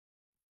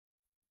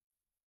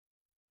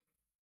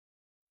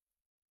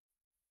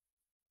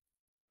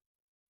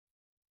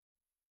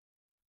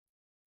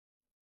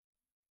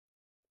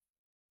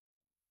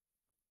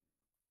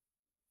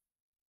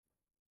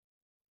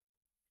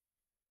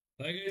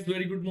Hi guys,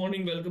 very good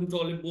morning. Welcome to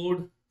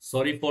Oliveboard.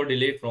 Sorry for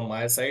delay from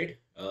my side.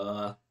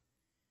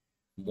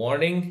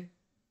 Morning.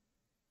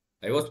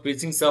 I was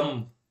facing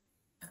some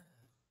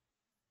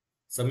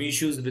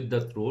issues with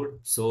the throat,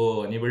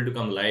 so unable to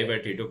come live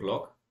at 8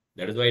 o'clock.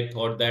 That is why I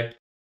thought that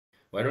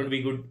why don't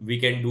we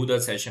can do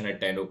the session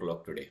at 10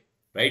 o'clock today,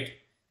 right?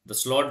 The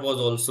slot was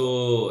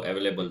also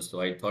available,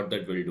 so I thought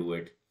that we'll do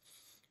it.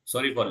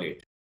 Sorry for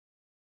late.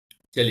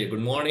 चलिए,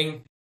 good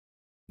morning.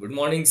 Good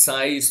morning,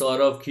 Sai,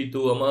 Saurav,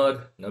 Khitu,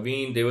 Amar,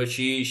 Naveen,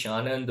 Devashish,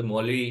 Anand,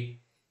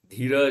 Molly,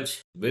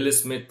 Dheeraj, Will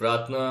Smith,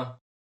 Pratna,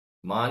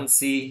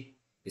 Mansi,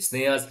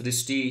 Sneha,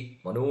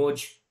 Srishti,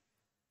 Manoj.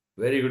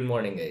 Very good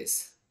morning,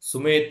 guys.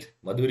 Sumit,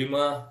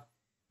 Madhurima,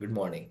 good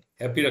morning.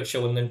 Happy Raksha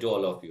Bandhan to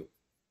all of you.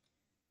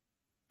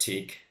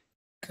 ठीक.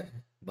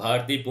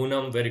 Bharti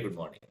Poonam, very good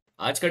morning.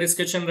 आज का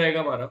discussion रहेगा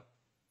हमारा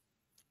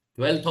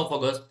 12th of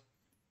August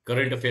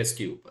current affairs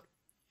के ऊपर.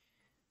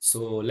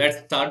 So let's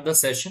start the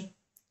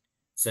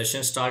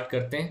session start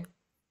करते हैं.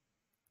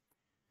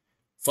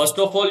 First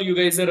of all, you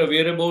guys are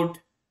aware about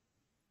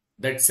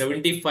that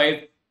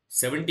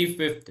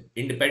 75th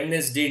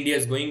Independence Day India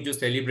is going to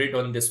celebrate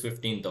on this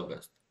 15th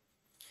August.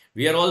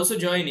 We are also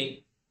joining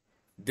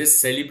this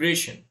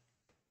celebration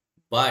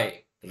by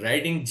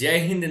writing Jai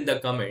Hind in the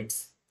comments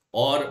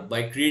or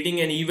by creating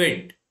an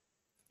event,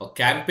 a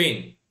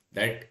campaign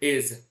that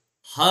is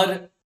Har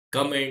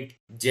Comment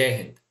Jai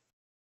Hind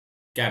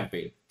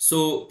campaign. So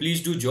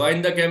please do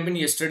join the campaign.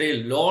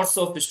 Yesterday lots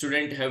of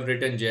students have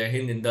written Jai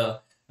Hind in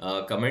the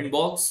comment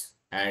box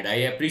and I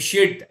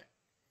appreciate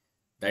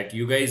that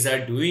you guys are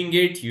doing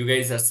it, you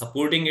guys are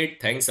supporting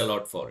it. Thanks a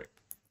lot for it.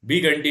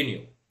 We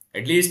continue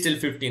at least till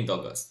 15th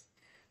August.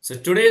 So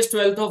today is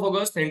 12th of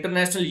August,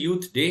 International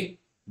Youth Day.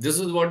 This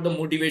is what the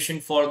motivation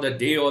for the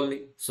day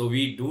only. So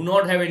we do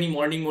not have any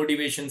morning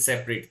motivation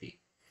separately.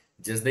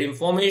 Just the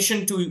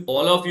information to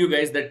all of you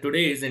guys that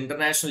today is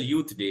International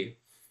Youth Day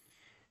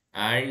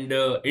and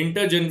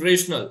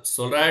intergenerational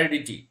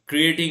solidarity,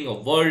 creating a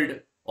world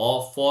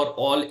for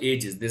all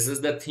ages. This is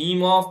the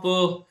theme of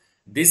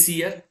this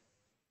year.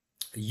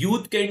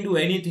 Youth can do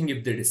anything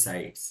if they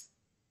decides.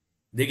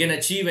 They can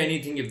achieve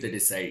anything if they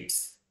decides.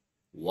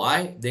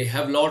 Why? They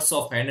have lots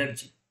of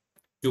energy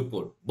to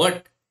put,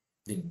 but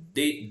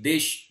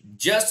they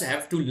just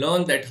have to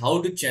learn that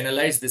how to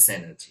channelize this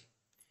energy.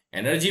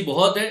 Energy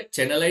बहुत है,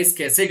 channelize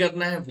कैसे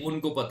करना है वो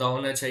उनको पता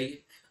होना चाहिए.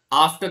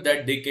 After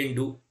that they can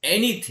do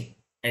anything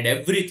and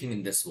everything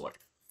in this world,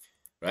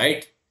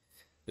 right?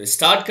 तो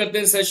start करते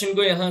हैं सेशन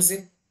को यहाँ से.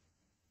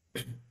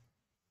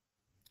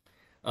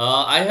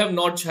 I have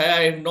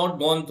not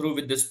gone through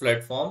with this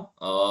platform.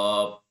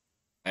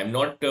 I'm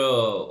not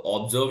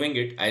observing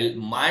it.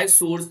 My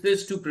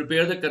sources to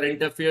prepare the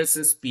current affairs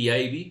is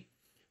PIB,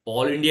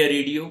 All India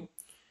Radio.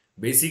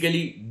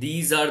 Basically,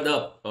 these are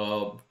the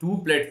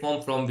two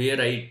platforms from where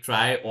I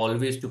try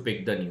always to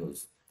pick the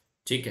news.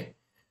 Okay.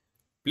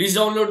 Please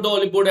download the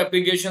Oliveboard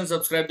application,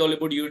 subscribe the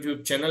Oliveboard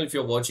YouTube channel. If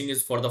you're watching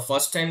this for the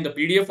first time, the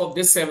PDF of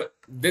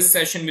this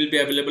session will be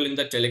available in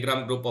the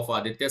Telegram group of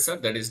Aditya sir,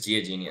 that is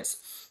GA Genius.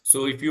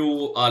 So if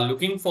you are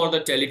looking for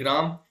the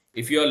Telegram,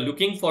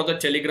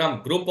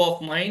 group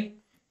of mine,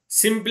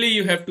 simply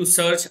you have to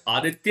search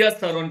Aditya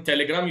sir on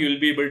Telegram. You will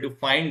be able to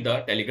find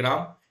the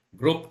Telegram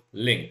group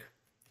link.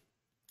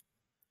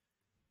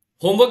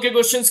 Homework के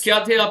questions क्या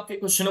थे आपके?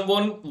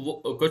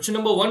 Question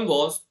number one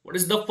was, what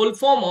is the full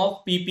form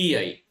of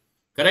PPI?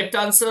 Correct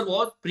answer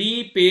was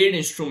prepaid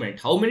instrument.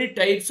 How many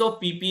types of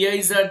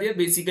PPIs are there?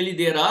 Basically,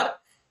 there are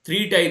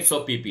 3 types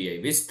of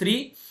PPI. Which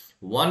 3?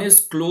 One is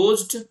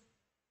closed,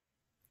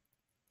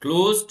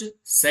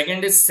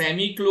 second is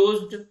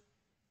semi-closed,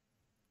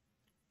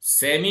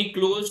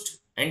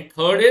 and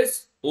third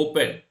is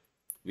open.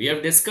 We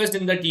have discussed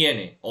in the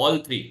TNA all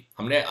 3.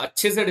 हमने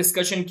अच्छे से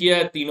discussion किया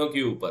है तीनों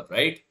के ऊपर,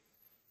 right?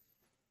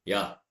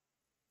 Yeah.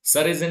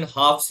 Sir is in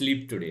half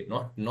sleep today.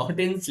 Not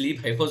in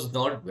sleep. I was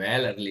not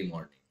well early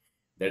morning.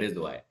 That is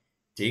why.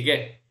 ठीक है.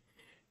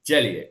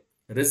 चलिए.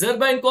 Reserve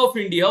Bank of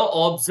India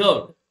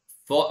observed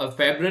for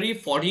February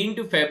 14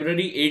 to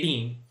February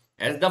 18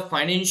 as the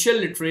Financial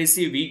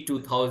Literacy Week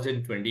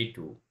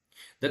 2022.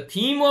 The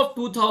theme of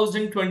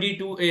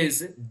 2022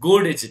 is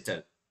Go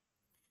Digital.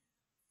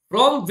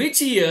 From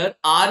which year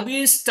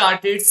RBI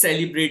started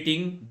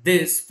celebrating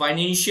this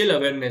Financial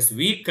Awareness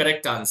Week?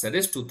 Correct answer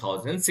is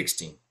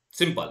 2016.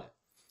 Simple.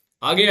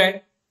 आगे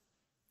आए.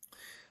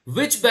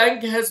 Which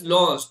bank has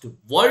launched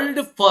world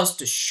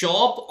first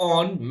shop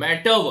on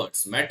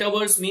Metaverse?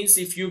 Metaverse means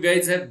if you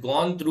guys have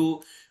gone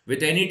through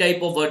with any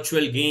type of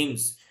virtual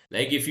games,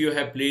 like if you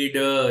have played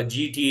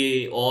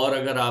GTA or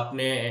agar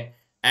aapne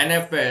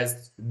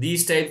NFS,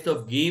 these types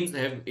of games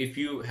if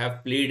you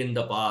have played in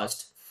the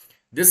past,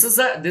 this is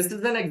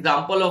an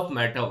example of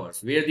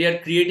Metaverse where they are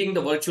creating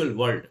the virtual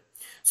world.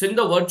 So in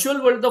the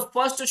virtual world, the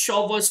first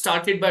shop was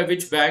started by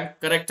which bank?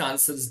 Correct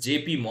answer is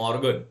JP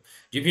Morgan.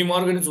 JP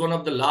Morgan is one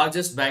of the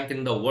largest bank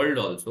in the world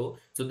also.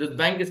 So this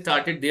bank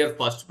started their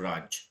first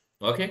branch.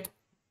 Okay.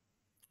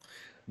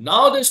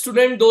 Now the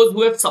student, those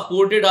who have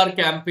supported our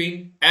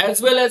campaign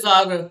as well as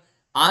our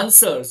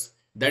answers,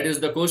 That is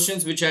the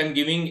questions which I am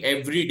giving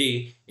every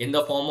day in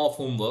the form of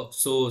homework.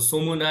 So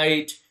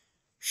Sumunite,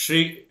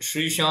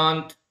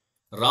 Shrishant,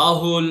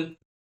 Rahul,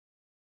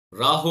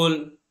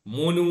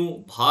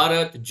 Monu,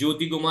 Bharat,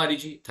 Jyoti Kumari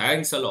ji,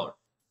 thanks a lot.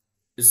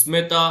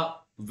 Smita,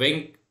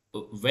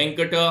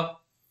 Venkata,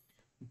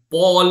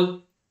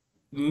 Paul,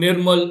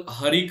 Nirmal,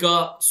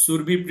 Harika,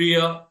 Surbhi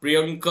Priya,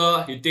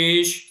 Priyanka,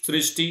 Hitesh,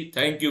 Srishti,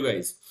 thank you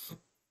guys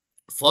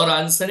for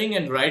answering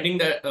and writing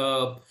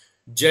the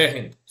Jai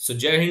Hind. So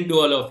Jai Hind to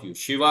all of you.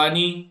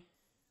 Shivani,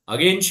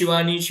 again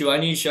Shivani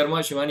Sharma,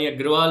 Shivani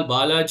Agrawal,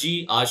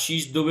 Balaji,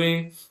 Ashish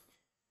Dubey,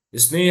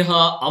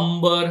 Sneha,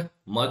 Amber,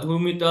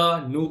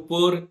 Madhumita,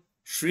 Nupur,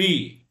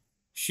 Shri,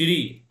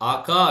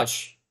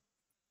 Akash,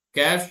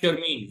 Kaif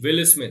Sharmeen,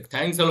 Will Smith.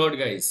 Thanks a lot,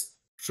 guys.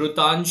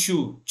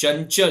 Shrutanshu,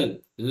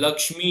 Chanchal,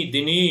 Lakshmi,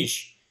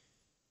 Dinesh,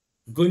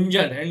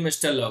 Gunjan, and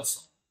Mr. Love.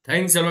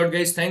 Thanks a lot,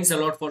 guys. Thanks a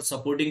lot for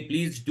supporting.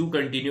 Please do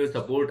continue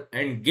support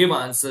and give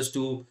answers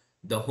to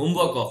the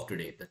homework of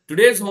today.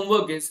 Today's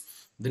homework is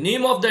the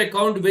name of the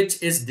account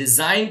which is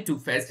designed to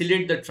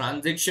facilitate the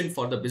transaction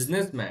for the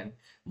businessman,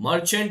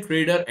 merchant,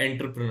 trader,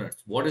 entrepreneurs.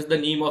 What is the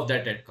name of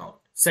that account?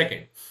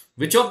 Second,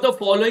 which of the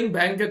following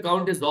bank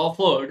account is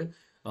offer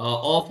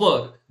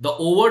the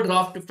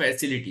overdraft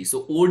facility?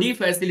 So OD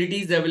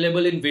facility is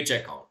available in which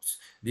accounts?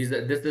 This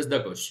is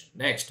the question.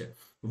 Next,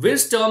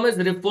 which term is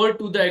referred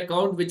to the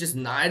account which is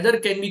neither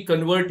can be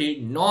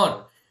converted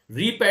nor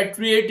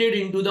repatriated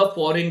into the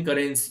foreign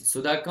currency?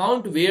 So the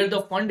account where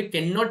the fund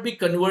cannot be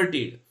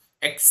converted,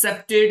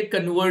 accepted,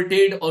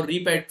 converted or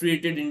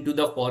repatriated into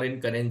the foreign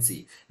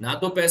currency. ना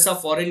तो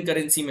पैसा foreign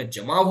currency में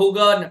जमा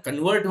होगा, ना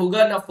convert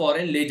होगा, ना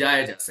foreign ले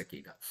जाया जा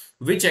सकेगा.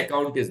 Which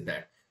account is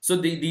that? So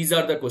these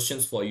are the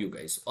questions for you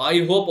guys.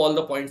 I hope all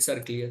the points are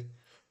clear.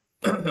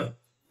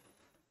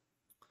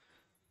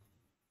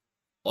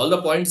 All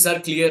the points are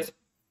clear.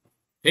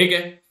 ठीक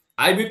है.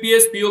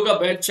 IBPS PO का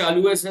बैच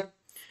चालू है sir.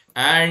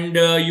 And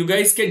you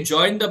guys can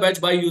join the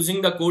batch by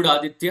using the code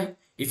Aditya.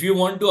 If you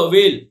want to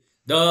avail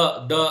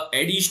the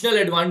additional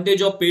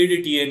advantage of paid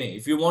TNA,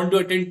 if you want to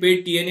attend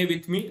paid TNA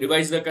with me,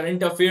 revise the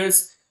current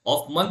affairs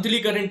of monthly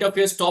current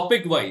affairs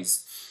topic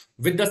wise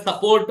with the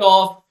support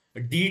of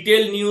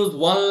detailed news,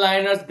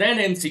 one-liners, then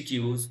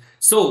MCQs.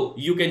 So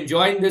you can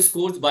join this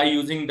course by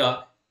using the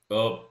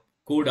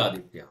code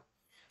Aditya.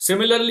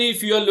 Similarly,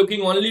 if you are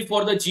looking only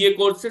for the GA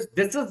courses,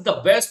 this is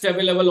the best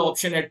available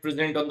option at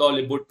present on the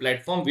Oliveboard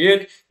platform,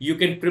 where you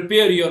can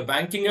prepare your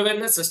banking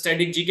awareness,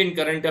 static GK and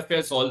current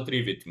affairs, all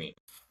three with me.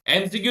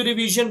 MCQ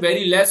revision,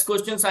 very less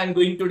questions I am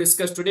going to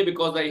discuss today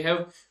because I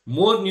have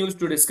more news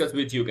to discuss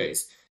with you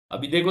guys.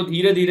 अभी देखो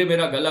धीरे धीरे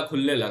मेरा गला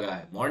खुलने लगा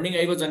है. Morning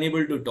I was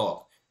unable to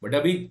talk, but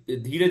अभी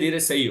धीरे धीरे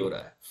सही हो रहा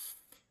है.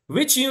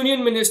 Which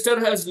union minister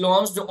has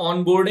launched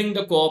onboarding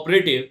the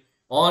cooperative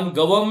on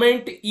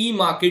government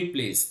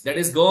e-marketplace, that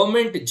is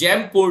government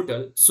JAIIB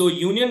portal? So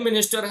union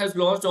minister has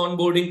launched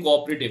onboarding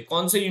cooperative.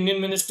 कौन से union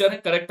minister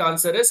है? Correct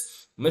answer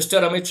is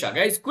Mr. Amit Shah.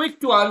 Guys, quick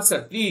to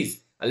answer,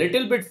 please. A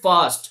little bit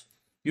fast.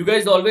 You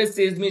guys always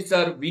says me,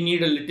 sir, we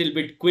need a little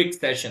bit quick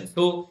session.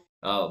 So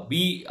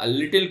be a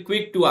little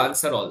quick to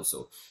answer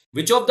also.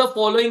 Which of the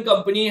following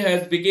company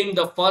has become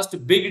the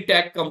first big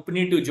tech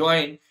company to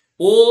join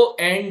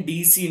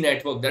ONDC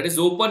network, that is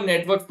Open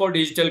Network for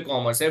Digital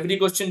Commerce? Every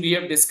question we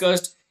have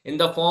discussed in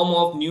the form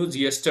of news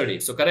yesterday.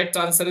 So correct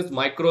answer is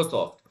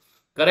Microsoft.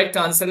 Correct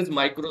answer is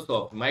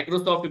Microsoft.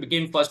 Microsoft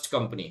became first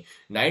company.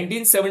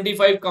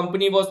 1975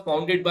 company was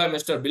founded by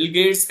Mr. Bill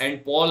Gates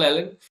and Paul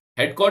Allen.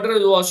 Headquarters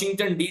is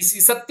Washington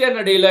DC. Satya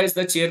Nadella is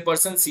the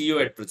chairperson,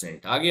 CEO at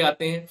present. आगे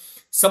आते हैं.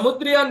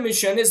 Samudrayan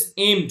mission is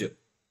aimed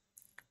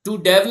to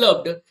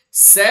develop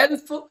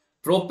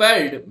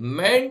self-propelled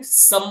manned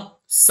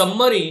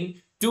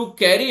submarine to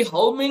carry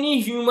how many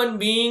human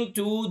beings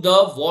to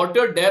the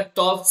water depth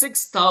of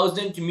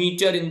 6,000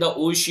 meters in the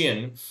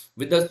ocean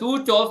with a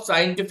suite of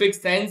scientific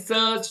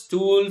sensors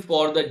tool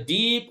for the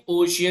deep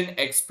ocean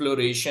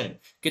exploration?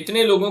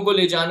 कितने लोगों को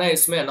ले जाना है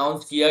इसमें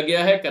announce किया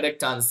गया है?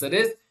 Correct answer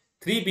is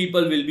 3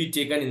 people will be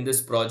taken in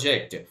this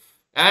project,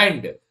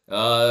 and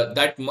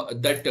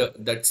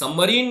that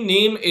submarine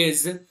name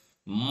is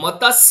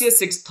Matsya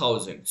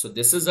 6000. So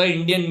this is a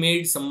Indian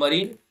made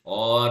submarine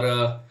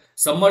or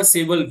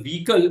submersible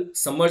vehicle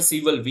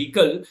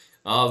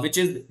which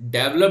is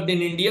developed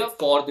in India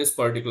for this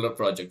particular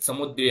project,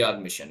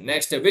 Samudrayan mission.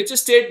 Next, which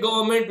state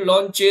government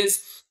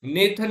launches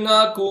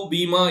Nethana Ko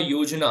Bima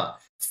Yojana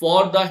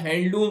for the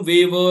handloom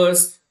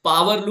waivers,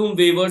 powerloom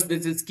waivers?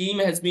 This scheme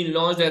has been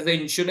launched as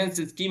an insurance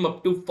scheme.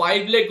 Up to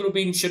 5 lakh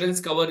rupee insurance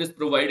cover is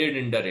provided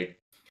under it.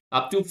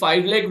 Up to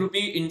 5 lakh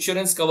rupee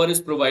insurance cover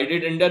is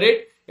provided under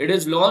it. It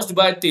is launched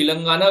by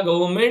Telangana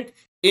government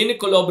in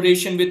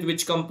collaboration with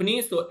which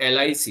company? So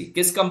LIC.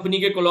 किस company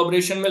के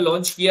collaboration में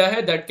launch किया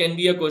है? That can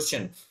be a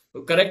question.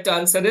 So correct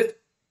answer is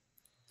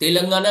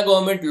Telangana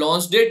government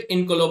launched it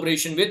in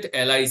collaboration with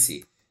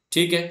LIC.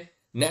 ठीक है.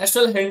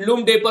 National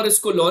Handloom Day पर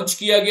इसको launch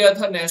किया गया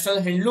था. National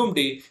Handloom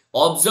Day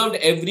observed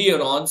every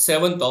year on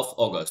 7th of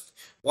August.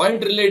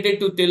 Point related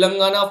to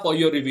Telangana for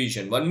your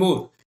revision. One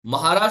more.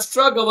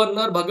 Maharashtra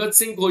Governor Bhagat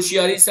Singh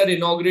Koshyari sir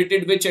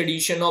inaugurated which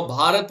edition of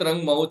Bharat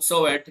Rang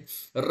Mahotsav at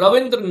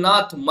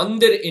Ravindranath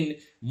Mandir in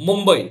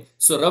Mumbai?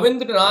 So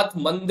Ravindranath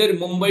Mandir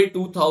Mumbai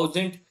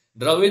 2000,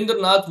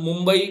 Ravindranath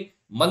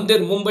Mandir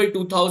Mumbai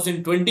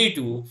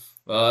 2022.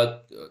 The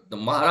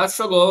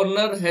Maharashtra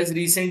Governor has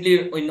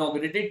recently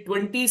inaugurated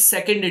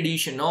 22nd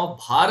edition of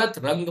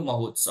Bharat Rang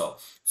Mahotsav.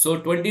 So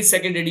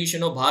 22nd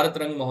edition of Bharat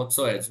Rang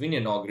Mahotsav has been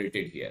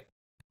inaugurated here.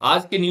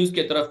 आज के news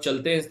की तरफ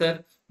चलते हैं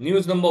sir.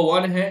 News number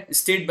 1 है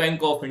state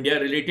bank of India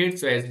related.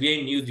 So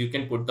SBI news, you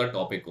can put the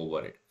topic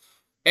over it.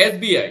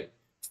 SBI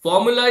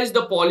formalized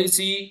the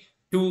policy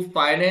to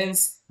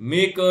finance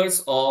makers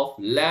of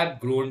lab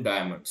grown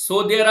diamonds.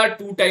 So there are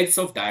two types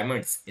of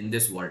diamonds in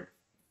this world.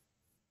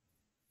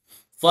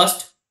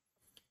 First,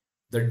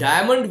 the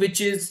diamond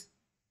which is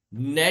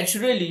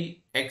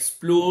naturally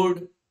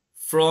explored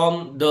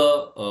from the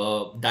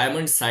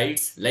diamond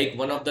sites, like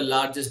one of the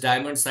largest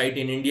diamond site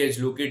in India is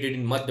located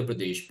in Madhya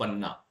Pradesh,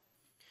 Panna.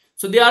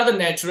 So they are the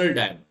natural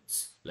diamonds,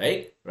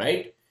 like,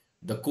 right?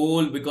 The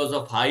coal, because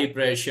of high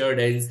pressure,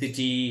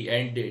 density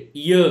and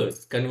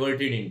years,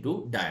 converted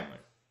into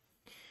diamond.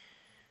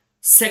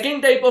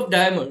 Second type of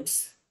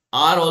diamonds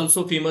are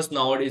also famous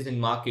nowadays in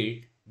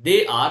market.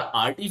 They are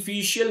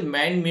artificial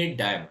man-made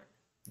diamond.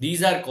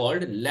 These are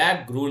called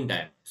lab grown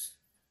diamonds.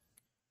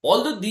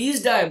 Although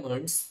these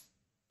diamonds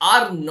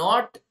are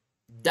not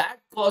that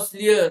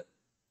costlier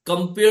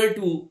compared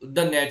to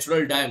the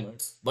natural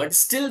diamonds, but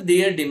still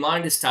their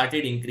demand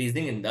started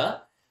increasing in the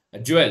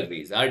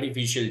jewelries,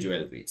 artificial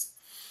jewelries.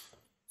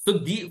 So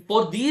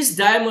for these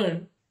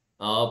diamond,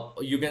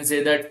 you can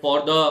say that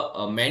for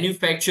the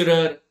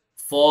manufacturer,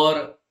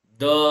 for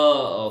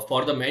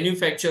the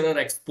manufacturer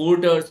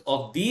exporters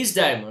of these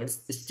diamonds,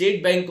 the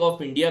State Bank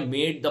of India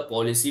made the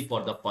policy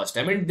for the first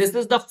time. I mean, this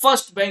is the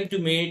first bank to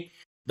make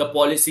the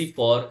policy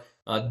for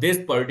this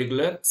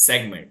particular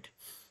segment.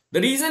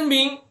 The reason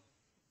being,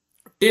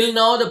 till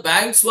now the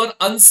banks were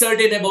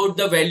uncertain about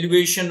the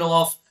valuation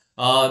of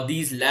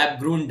these lab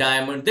grown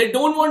diamonds. They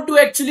don't want to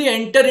actually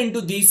enter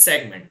into these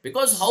segment,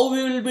 because how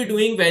we will be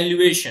doing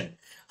valuation?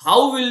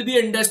 How will we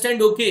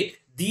understand, okay,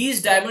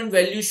 these diamond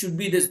values should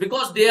be this,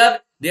 because they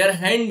are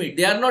handmade,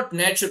 they are not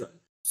natural.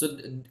 So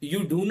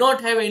you do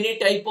not have any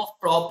type of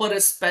proper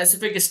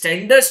specific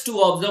standards to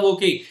observe,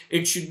 okay,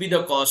 it should be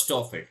the cost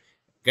of it.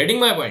 Getting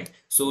my point?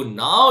 So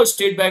now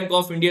State Bank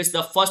of India is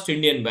the first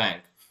Indian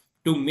bank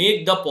to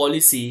make the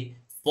policy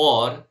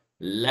for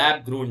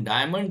lab grown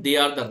diamond. They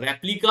are the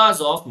replicas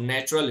of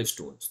natural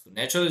stones.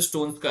 Natural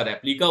stones ka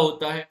replica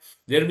hota hai.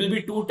 There will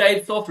be two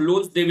types of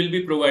loans they will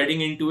be providing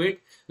into it.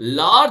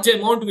 Large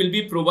amount will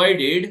be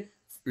provided.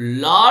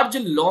 Large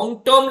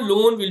long-term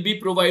loan will be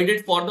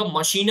provided for the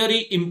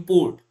machinery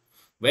import.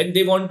 When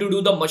they want to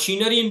do the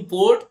machinery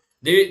import,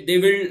 the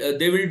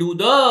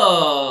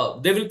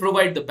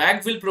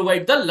bank will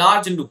provide the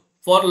large loan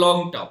for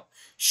long term.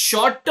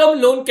 Short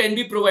term loan can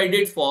be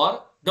provided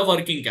for the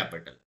working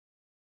capital.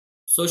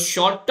 So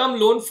short term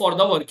loan for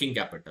the working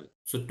capital.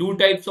 So two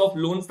types of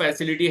loan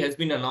facility has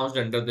been announced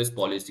under this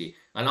policy.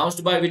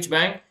 Announced by which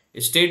bank?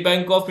 State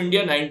Bank of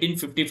India,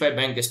 1955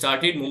 bank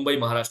started, Mumbai,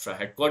 Maharashtra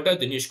headquarters.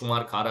 Dinesh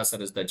Kumar Khara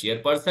sir is the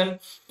chairperson.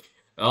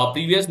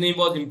 Previous name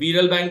was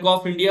Imperial Bank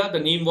of India. The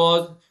name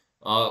was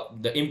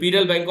the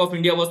Imperial Bank of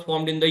India was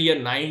formed in the year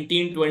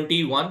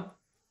 1921,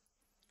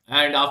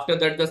 and after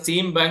that the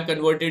same bank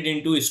converted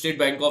into State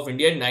Bank of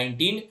India in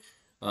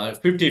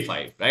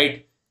 1955,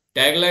 right?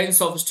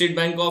 Taglines of State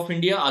Bank of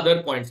India,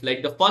 other points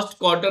like the first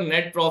quarter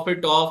net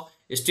profit of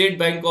State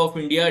Bank of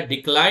India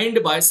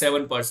declined by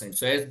 7%.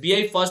 So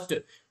SBI first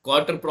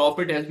quarter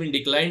profit has been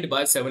declined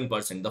by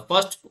 7%. The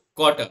first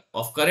quarter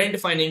of current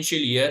financial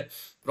year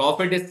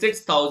profit is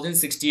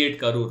 6,068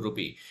 crore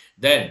rupee.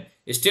 Then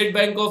State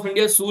Bank of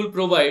India soon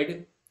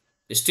provide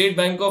State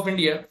Bank of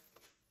India.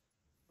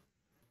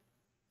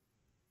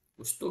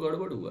 कुछ तो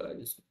गड़बड़ हुआ है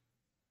जिसमें.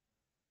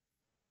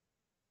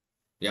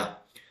 Yeah.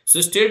 So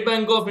State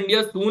Bank of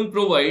India soon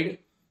provide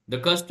the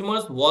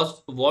customers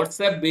was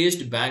WhatsApp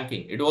based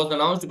banking. It was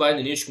announced by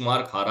Dinesh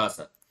Kumar Khara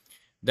sir.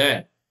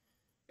 Then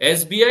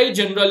SBI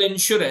General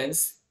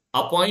Insurance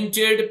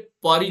appointed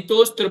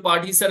Paritosh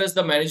Tripathi sir as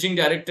the Managing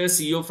Director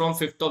CEO from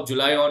 5th of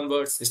July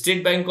onwards.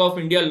 State Bank of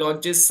India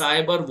launches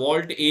Cyber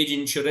Vault Age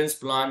Insurance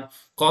Plan,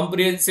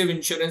 comprehensive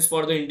insurance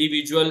for the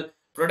individual,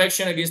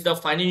 protection against the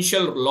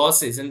financial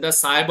losses and the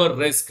cyber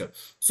risk.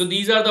 So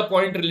these are the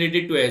points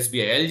related to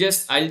SBI.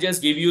 I'll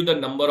just give you the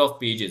number of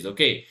pages.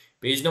 Okay,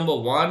 page number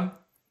 1,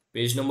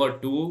 page number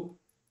 2,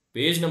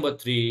 page number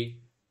 3,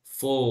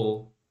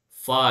 4,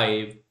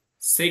 5,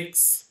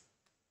 6,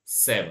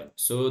 7.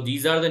 So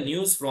these are the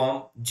news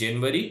from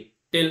January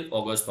till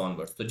August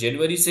onwards. तो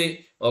जनवरी से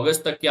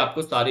अगस्त तक के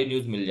आपको सारे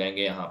news मिल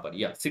जाएंगे यहाँ पर.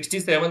 या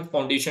 67th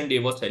foundation day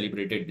was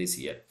celebrated this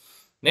year.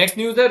 Next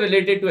news है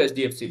रिलेटेड टू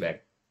एचडीएफसी बैंक.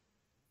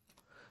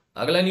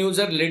 अगला न्यूज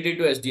है related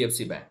to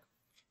HDFC bank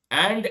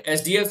and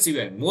HDFC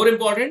bank. More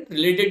important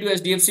related to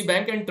HDFC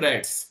bank and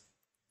trades.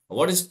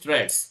 What is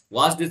trades? वो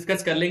आज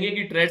discuss कर लेंगे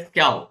कि trades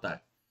क्या होता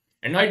है.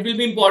 And now it will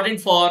be important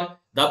for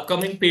the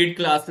upcoming paid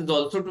classes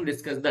also to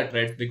discuss the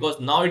trades, because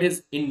now it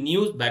is in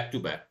news back to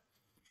back.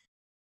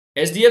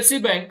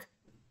 HDFC Bank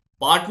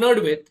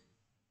partnered with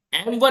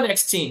M1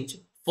 Exchange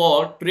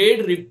for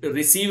trade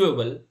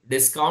receivable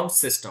discount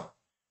system.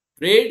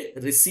 Trade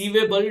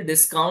receivable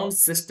discount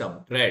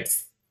system,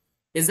 trades,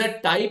 is a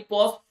type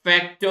of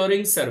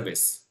factoring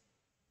service.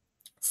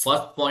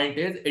 First point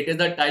is, it is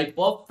a type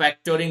of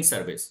factoring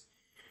service.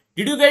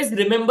 Did you guys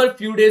remember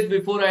few days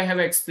before I have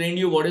explained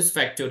you what is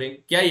factoring?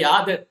 क्या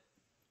याद है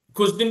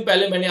कुछ दिन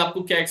पहले मैंने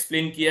आपको क्या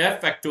explain किया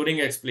है? Factoring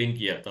explain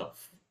किया था.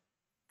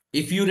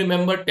 If you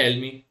remember, tell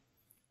me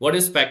what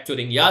is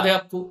factoring. याद है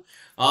आपको?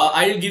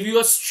 I'll give you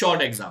a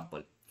short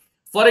example.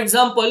 For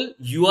example,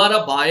 you are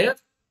a buyer,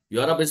 you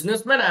are a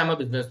businessman, I am a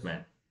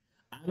businessman.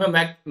 I am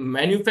a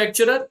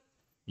manufacturer,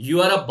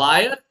 you are a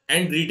buyer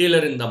and retailer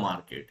in the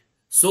market.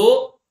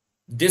 So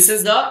this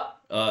is the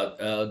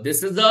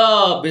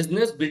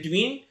business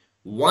between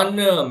one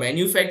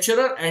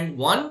manufacturer and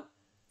one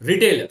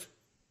retailer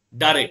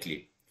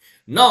directly.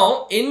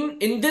 Now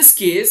in this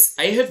case,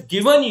 I have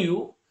given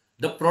you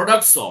the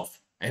products of,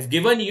 I have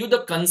given you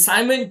the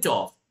consignment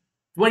of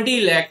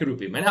 20 lakh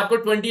rupee. मैंने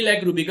आपको 20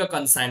 lakh rupee का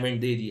consignment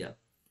दे दिया.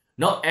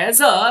 Now as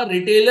a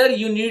retailer,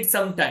 you need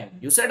some time.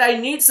 You said, I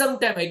need some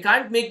time. I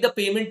can't make the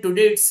payment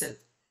today itself.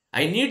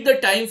 I need the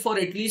time for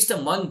at least a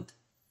month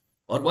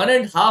or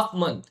 1.5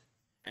 months.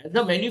 As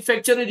a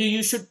manufacturer,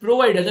 you should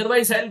provide.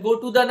 Otherwise, I'll go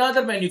to the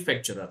another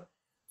manufacturer.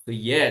 So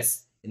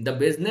yes, in the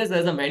business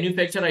as a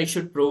manufacturer, I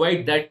should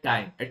provide that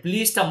time, at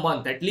least a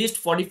month, at least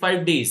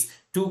 45 days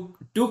to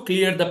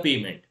clear the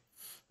payment.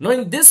 Now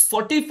in this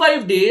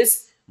 45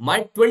 days,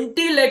 my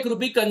 20 lakh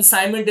rupee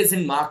consignment is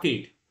in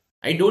market.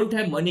 I don't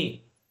have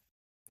money.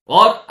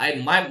 Or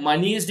my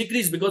money is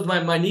decreased because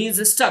my money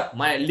is stuck.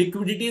 My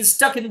liquidity is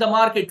stuck in the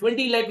market.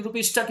 20 lakh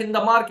rupees stuck in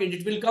the market.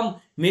 It will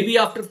come maybe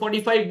after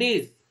 45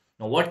 days.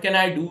 Now what can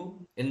I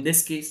do in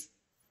this case?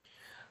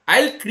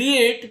 I'll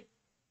create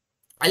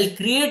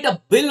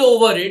a bill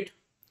over it,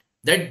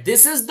 that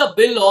this is the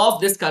bill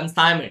of this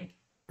consignment,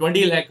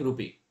 20 lakh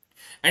rupee.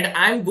 And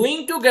I'm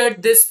going to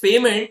get this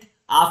payment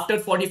after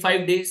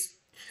 45 days.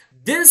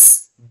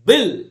 This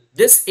bill,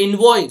 this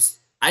invoice,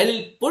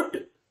 I'll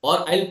put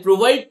or I'll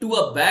provide to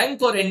a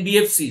bank or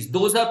NBFCs.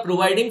 Those are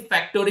providing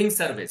factoring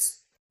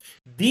service.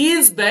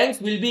 These banks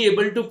will be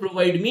able to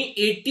provide me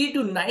 80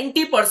 to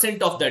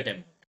 90% of that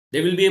amount.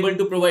 They will be able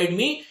to provide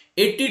me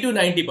 80 to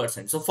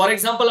 90%. So for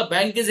example, a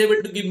bank is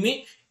able to give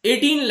me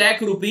 18 lakh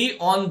rupee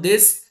on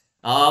this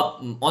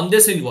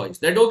invoice.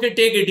 That okay,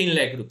 take 18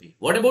 lakh rupee.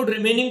 What about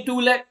remaining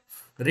 2 lakh?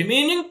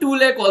 Remaining 2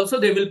 lakh also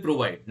they will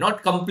provide,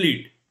 not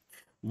complete.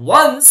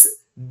 Once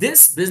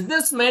this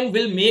businessman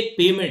will make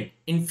payment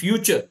in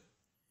future,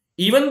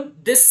 even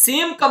this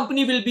same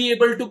company will be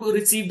able to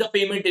receive the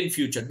payment in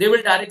future. They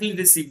will directly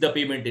receive the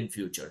payment in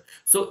future.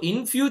 So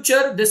in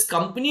future, this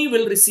company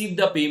will receive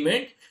the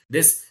payment.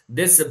 This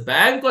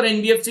bank or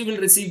NBFC will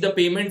receive the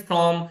payment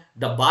from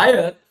the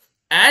buyer,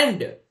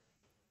 and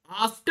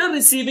after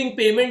receiving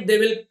payment, they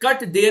will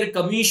cut their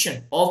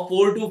commission of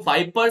 4 to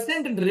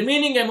 5% and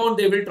remaining amount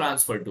they will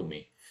transfer to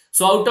me.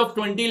 So out of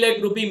 20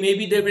 lakh rupee,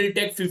 maybe they will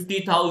take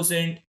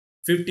 50,000.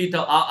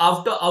 50,000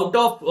 out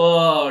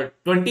of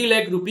 20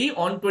 lakh rupee,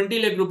 on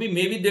 20 lakh rupee,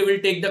 maybe they will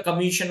take the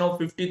commission of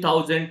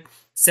 50,000,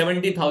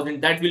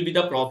 70,000. That will be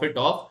the profit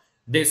of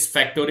this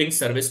factoring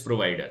service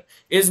provider.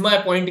 Is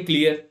my point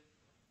clear?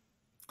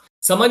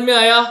 समझ में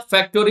आया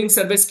factoring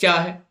service क्या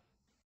है?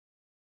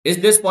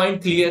 Is this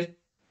point clear?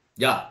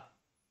 Yeah.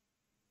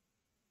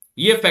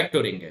 ये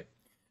factoring है.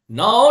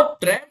 Now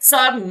trades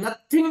are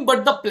nothing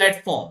but the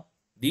platform.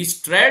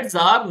 These trades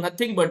are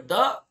nothing but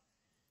the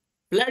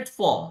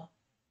platform.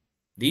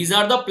 These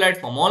are the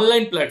platform,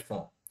 online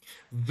platform,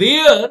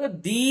 where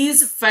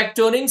these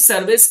factoring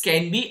service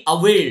can be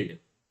availed.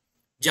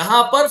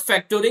 जहां पर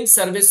factoring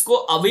service को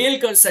avail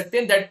कर सकते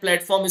हैं, that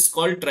platform is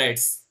called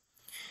trades.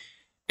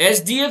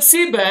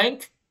 HDFC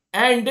Bank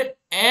and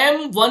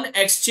M1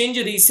 Exchange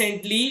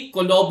recently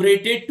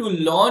collaborated to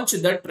launch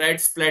the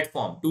trades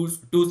platform,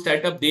 to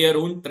set up their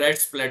own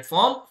trades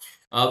platform,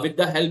 with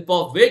the help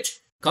of which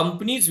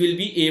companies will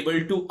be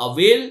able to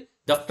avail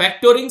the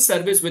factoring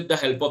service with the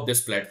help of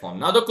this platform.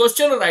 Now the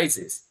question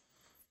arises,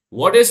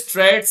 what is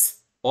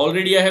trades?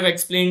 Already I have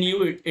explained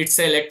you, it's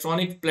an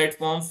electronic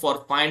platform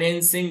for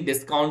financing,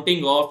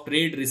 discounting of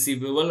trade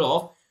receivable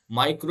of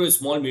micro,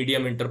 small,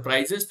 medium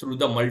enterprises through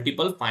the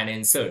multiple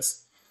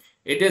financiers.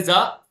 It is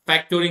a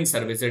factoring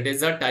service. It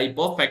is a type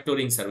of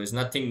factoring service,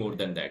 nothing more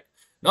than that.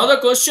 Now the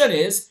question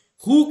is,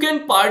 who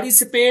can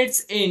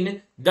participate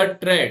in the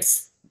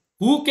trades?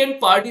 Who can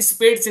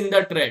participate in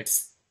the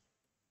trades?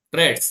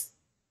 Trades.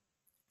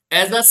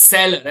 As a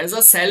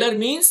seller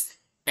means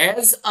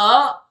as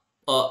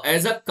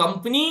a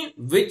company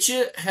which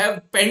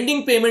have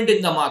pending payment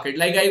in the market.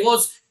 Like I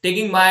was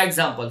taking my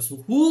examples.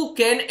 Who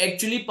can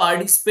actually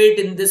participate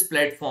in this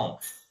platform?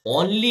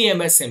 Only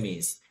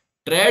MSMEs.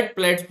 Trade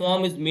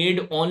platform is made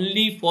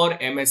only for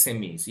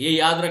MSMEs. ये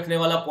याद रखने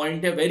वाला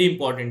point है, very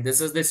important.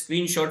 This is the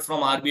screenshot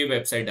from RBI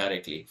website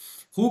directly.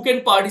 Who can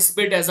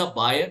participate as a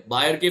buyer?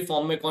 Buyer के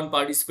form में कौन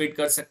participate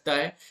कर सकता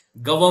है?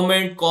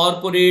 Government,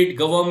 corporate,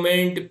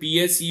 government,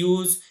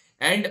 PSUs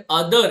and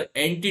other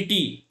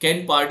entity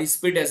can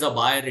participate as a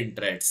buyer in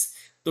trades.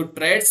 तो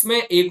trades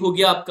में एक हो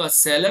गया आपका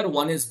seller,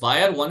 one is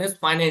buyer, one is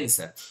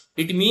financer.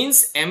 It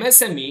means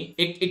MSME,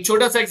 एक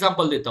छोटा सा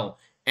एग्जांपल देता हूं.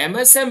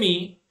 MSME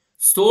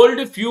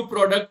sold few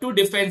product to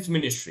defense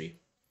ministry.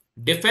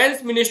 Defense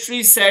ministry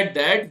said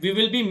that we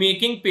will be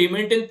making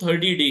payment in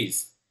 30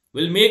 days.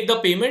 We'll make the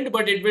payment,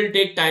 but it will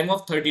take time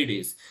of 30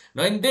 days.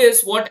 Now in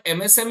this, what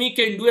MSME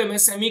can do,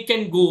 MSME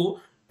can go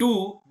to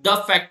the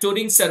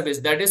factoring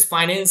service, that is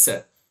financer.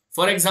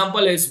 For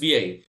example,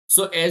 SBI.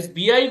 So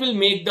SBI will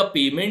make the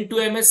payment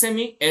to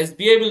MSME.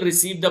 SBI will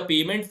receive the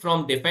payment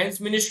from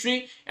defense ministry,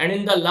 and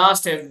in the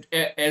last,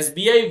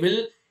 SBI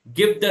will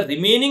give the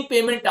remaining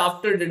payment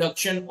after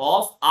deduction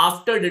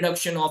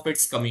of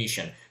its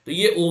commission. तो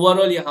ये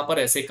overall यहां पर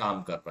ऐसे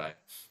काम कर रहा है.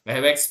 I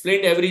have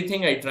explained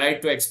everything. I tried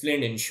to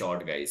explain in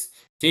short, guys.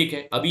 ठीक है,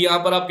 अभी यहां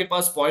पर आपके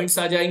पास पॉइंट्स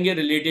आ जाएंगे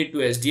related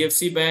to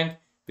HDFC bank.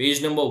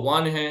 Page number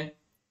 1 है,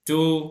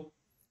 2.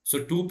 So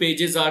 2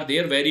 pages are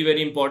there. Very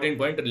very important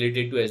point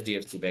related to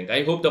HDFC Bank.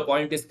 I hope the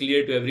point is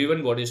clear to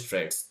everyone. What is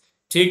trades?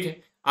 ठीक है,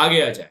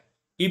 आगे आ जाए.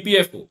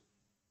 EPFO.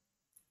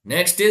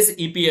 Next is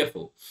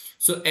EPFO.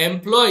 So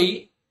employee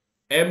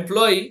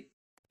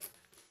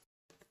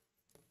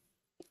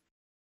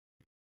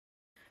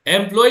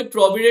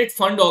Provident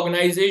Fund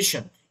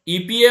Organization,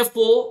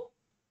 EPFO,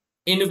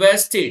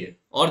 invested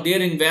or their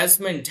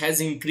investment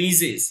has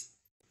increases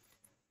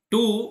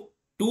to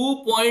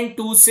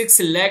 2.26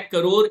 lakh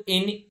crore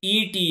in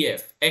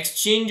ETF,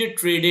 exchange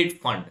traded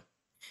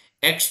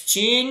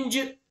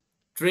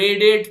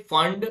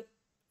fund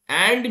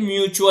and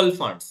mutual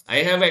funds. I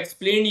have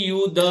explained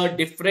you the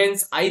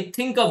difference, I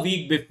think a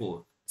week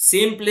before.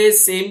 Same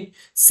place,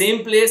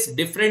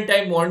 different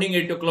time, morning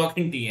 8 o'clock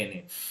in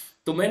TNA.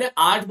 तो मैंने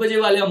 8 बजे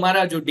वाले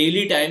हमारा जो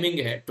daily timing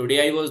है. Today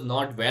I was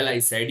not well.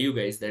 I said you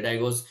guys that I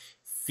was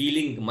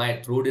feeling my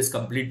throat is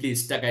completely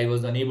stuck. I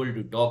was unable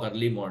to talk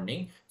early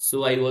morning, so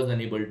I was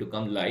unable to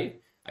come live.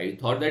 I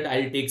thought that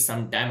I'll take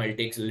some time, I'll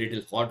take a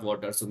little hot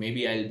water, so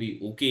maybe I'll be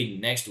okay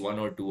in next 1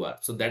 or 2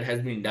 hours. So that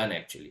has been done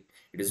actually.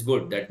 It is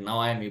good that now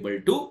I am able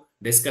to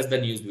discuss the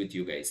news with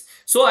you guys.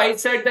 So I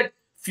said that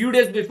few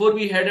days before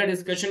we had a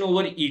discussion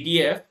over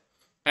ETF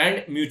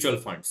and mutual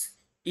funds.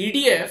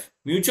 ETF,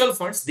 mutual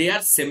funds, they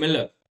are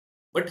similar,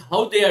 but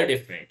how they are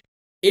different?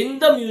 In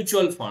the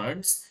mutual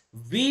funds,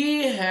 we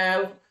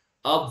have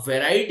a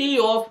variety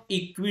of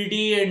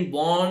equity and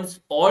bonds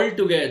all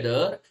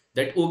together,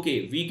 that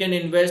okay, we can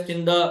invest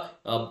in the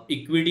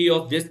equity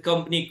of this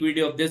company,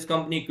 equity of this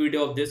company, equity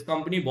of this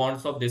company,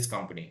 bonds of this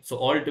company. So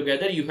all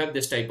together you have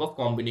this type of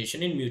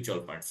combination in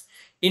mutual funds.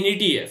 In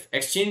ETF,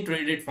 exchange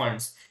traded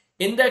funds,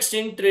 in the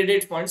exchange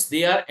traded funds,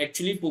 they are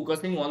actually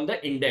focusing on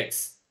the index,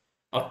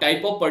 a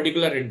type of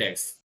particular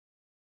index,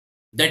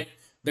 that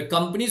the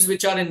companies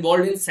which are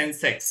involved in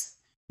Sensex,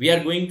 we are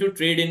going to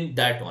trade in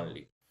that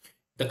only.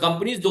 The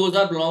companies, those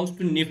are belongs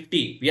to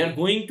Nifty, we are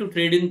going to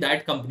trade in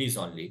that companies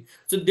only.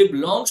 So they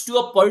belongs to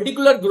a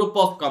particular group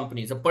of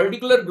companies. A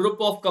particular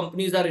group of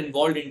companies are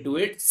involved into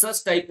it.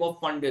 Such type of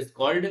fund is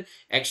called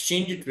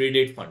exchange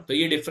traded fund. तो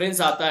ये difference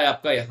आता है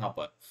आपका यहाँ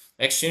पर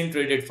exchange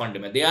traded fund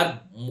में.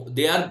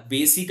 They are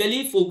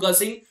basically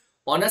focusing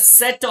on a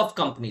set of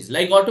companies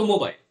like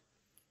automobile.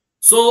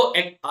 So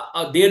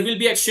there will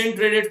be exchange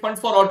traded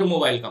fund for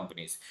automobile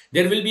companies.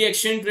 There will be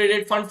exchange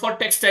traded fund for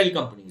textile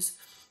companies.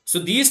 So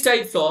these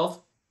types of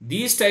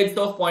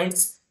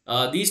points,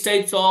 these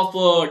types of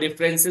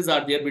differences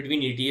are there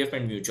between ETF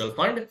and mutual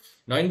fund.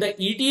 Now in the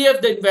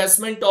ETF, the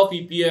investment of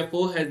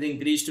EPFO has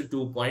increased to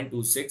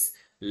 2.26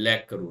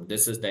 lakh crore.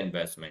 This is the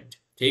investment.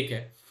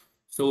 Okay.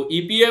 So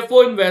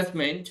EPFO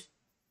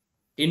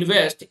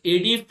invest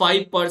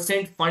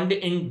 85% fund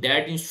in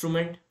debt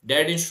instrument.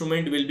 Debt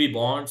instrument will be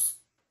bonds,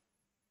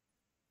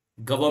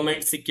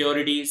 government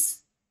securities,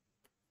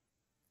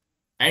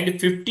 and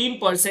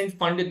 15%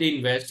 fund they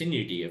invest in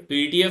ETF. तो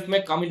ETF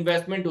में कम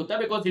investment होता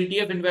है because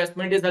ETF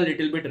investment is a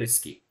little bit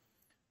risky.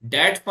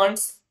 Debt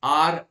funds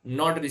are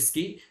not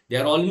risky. They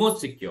are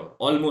almost secure.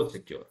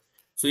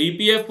 So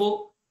EPFO,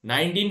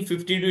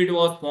 1952 it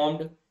was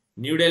formed.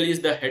 New Delhi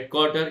is the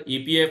headquarter.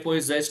 EPFO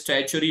is a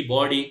statutory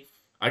body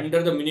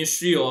under the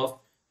Ministry of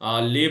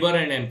Labor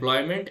and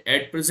Employment.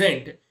 At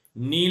present,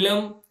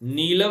 Neelam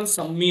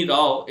Sammi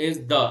Rao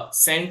is the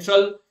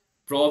Central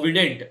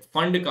Provident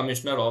Fund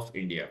Commissioner of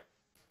India.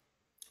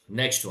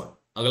 Next one,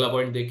 अगला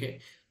point देखें,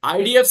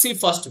 IDFC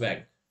First Bank.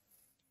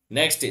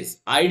 Next is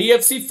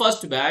IDFC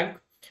First Bank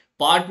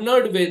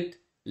partnered with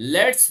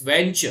Let's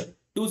Venture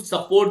to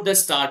support the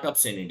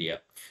startups in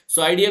India.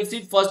 So IDFC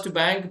First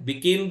Bank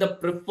became the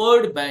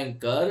preferred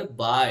banker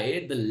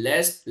by the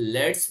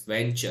Let's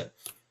Venture.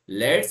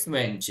 Let's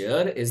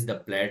Venture is the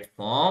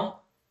platform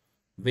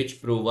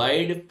which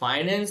provide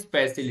finance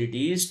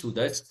facilities to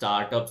the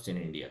startups in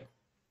India.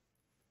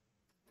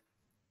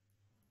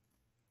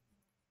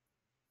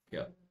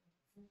 क्या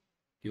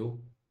क्यों?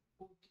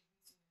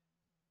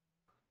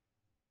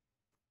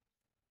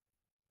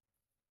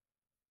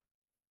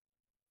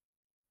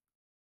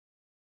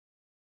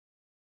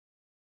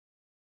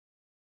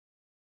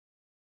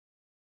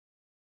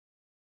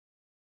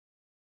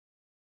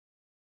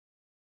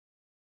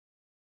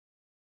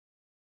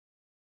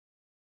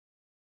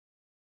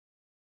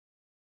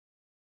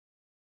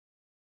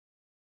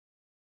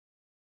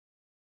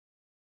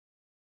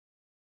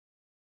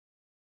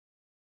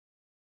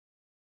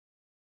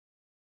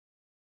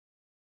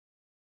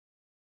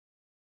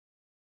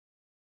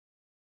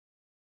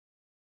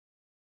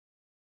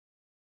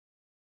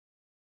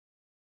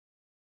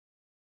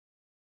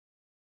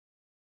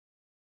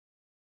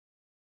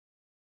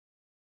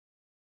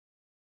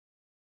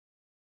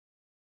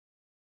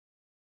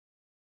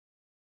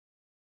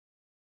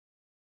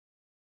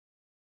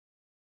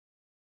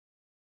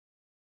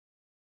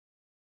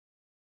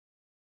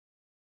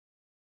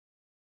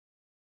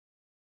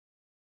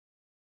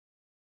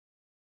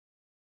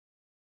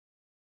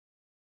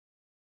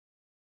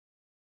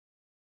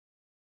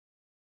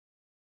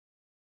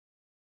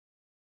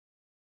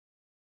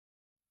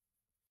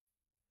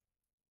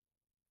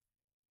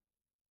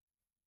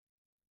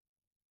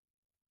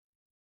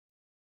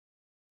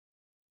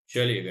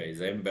 चलिए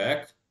guys, I am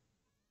back.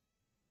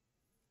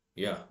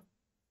 या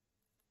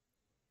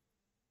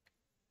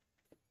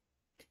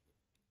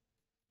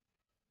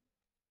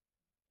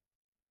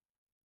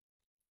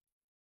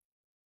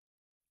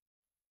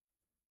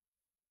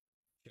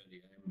चलिए,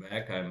 I am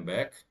back, I am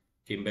back,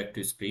 came back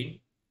to screen.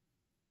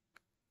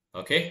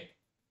 Okay,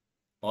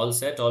 all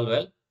set, all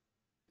well.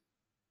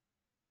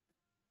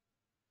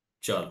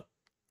 चलो,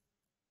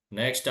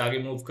 next आगे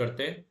move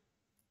करते हैं।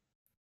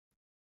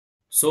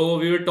 So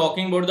we were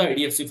talking about the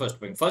IDFC First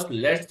Bank. First,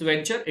 Let's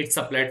Venture. It's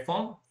a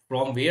platform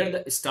from where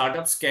the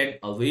startups can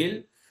avail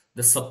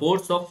the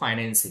supports of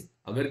financing.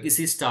 अगर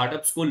किसी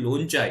startups को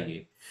loan चाहिए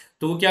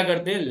तो वो क्या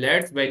करते हैं?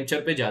 Let's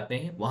Venture पे जाते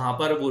हैं, वहां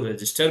पर वो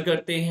रजिस्टर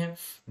करते हैं,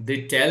 they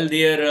tell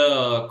their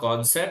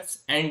concepts,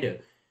 and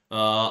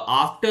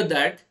after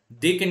that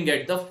they can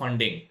get the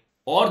funding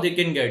or they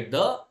can get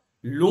the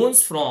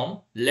loans from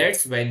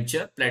Let's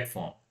Venture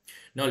platform.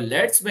 Now,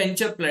 Let's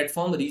Venture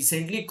platform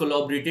recently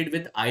collaborated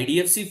with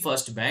IDFC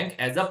First Bank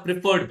as a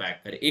preferred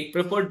banker. एक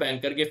preferred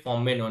banker के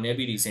form में इन्होंने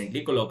अभी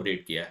recently collaborate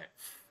किया है.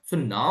 So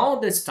now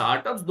the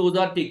startups, those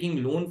are taking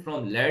loan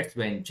from Let's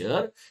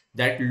Venture.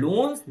 That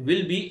loans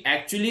will be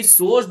actually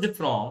sourced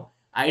from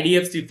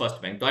IDFC First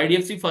Bank. तो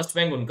IDFC First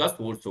Bank उनका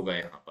source होगा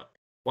यहाँ पर.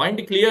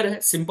 Point clear है,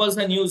 simple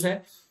सा news है.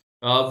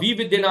 V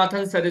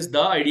Vidyanathan sir is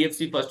the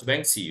IDFC First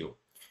Bank CEO.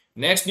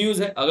 Next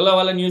news है, अगला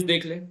वाला news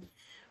देख ले.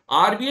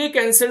 RBI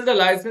cancelled the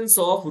license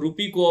of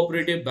Rupee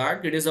Cooperative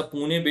Bank. It is a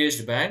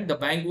Pune-based bank. The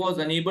bank was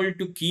unable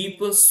to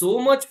keep so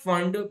much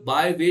fund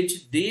by which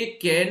they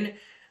can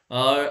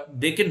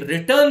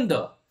return the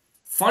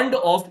fund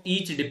of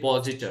each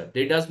depositor.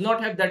 They does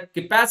not have that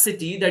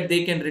capacity that they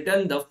can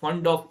return the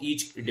fund of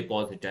each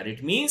depositor.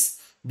 It means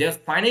their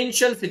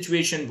financial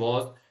situation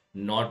was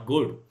not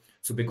good.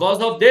 So because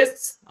of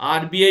this,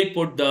 RBI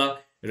put the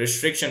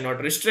restriction,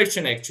 not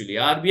restriction actually.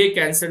 RBI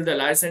cancelled the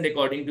license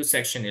according to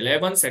Section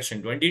 11,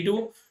 Section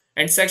 22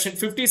 and Section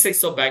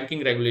 56 of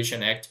Banking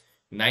Regulation Act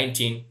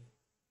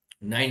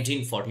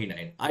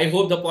 1949. I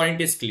hope the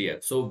point is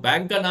clear. So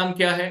bank का नाम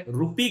क्या है?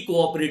 रूपी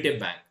cooperative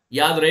bank.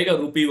 याद रहेगा,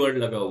 रूपी word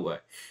लगा हुआ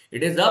है.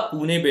 It is a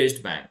Pune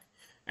based bank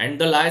and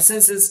the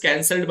license is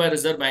cancelled by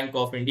Reserve Bank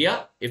of India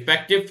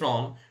effective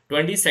from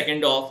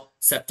 22nd of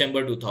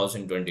September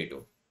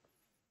 2022.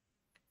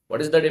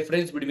 What is the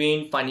difference between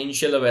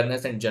financial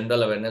awareness and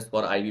general awareness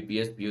for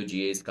IBPS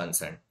BOGA is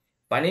concerned?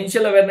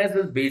 Financial awareness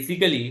is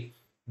basically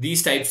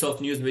these types of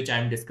news which I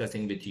am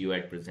discussing with you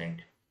at present,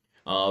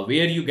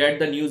 where you get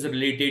the news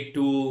related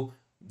to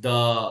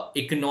the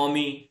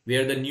economy,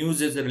 where the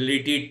news is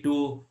related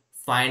to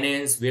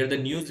finance, where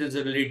the news is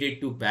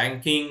related to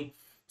banking.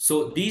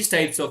 So these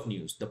types of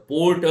news, the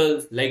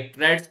portals like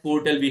Trades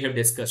portal we have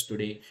discussed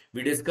today.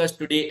 We discussed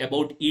today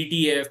about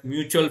ETF,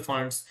 mutual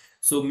funds.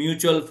 So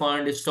mutual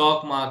fund,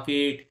 stock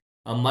market,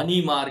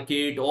 money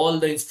market, all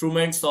the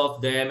instruments of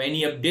them,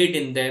 any update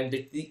in them,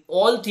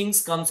 all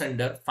things comes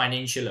under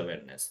financial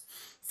awareness.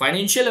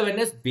 Financial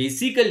awareness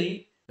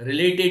basically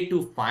related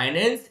to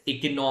finance,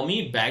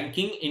 economy,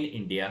 banking in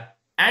India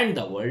and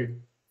the world.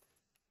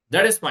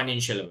 That is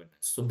financial awareness.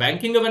 So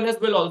banking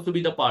awareness will also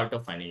be the part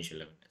of financial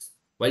awareness.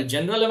 While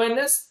general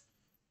awareness,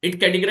 it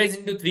categorized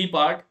into three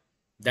parts.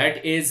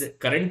 That is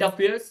current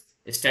affairs,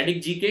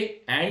 static GK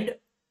and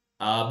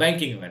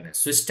banking awareness.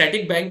 So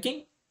static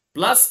banking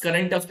plus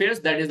current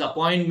affairs, that is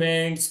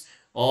appointments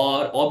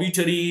or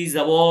obituaries,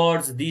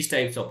 awards, these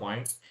types of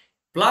points,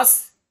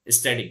 plus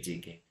static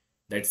GK.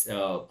 That's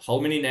how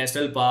many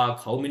national park,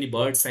 how many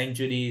bird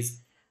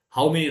sanctuaries,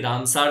 how many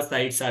Ramsar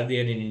sites are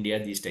there in India,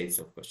 these types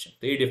of questions.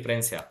 तो ये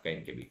difference है आपका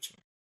इनके बीच में.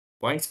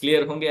 Points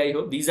clear होंगे, I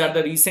hope. These are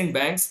the recent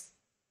banks.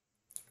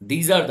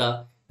 These are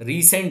the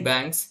recent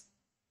banks.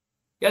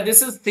 Yeah,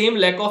 this is same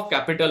lack of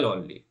capital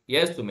only.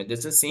 Yes, Sumit,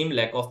 this is same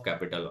lack of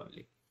capital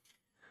only.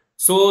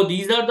 So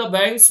these are the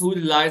banks whose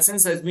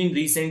license has been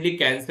recently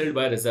cancelled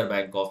by Reserve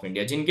Bank of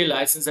India. जिनके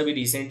licence अभी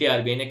recently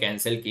RBI ने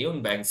cancel किए,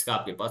 उन banks का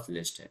आपके पास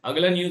list है.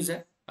 अगला news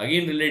है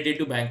again related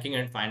to banking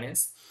and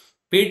finance.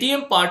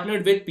 Paytm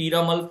partnered with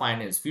Piramal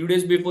Finance. Few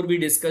days before we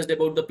discussed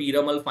about the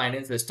Piramal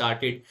Finance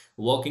started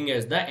working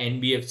as the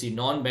NBFC,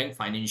 non-bank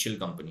financial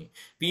company.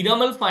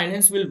 Piramal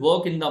Finance will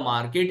work in the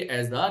market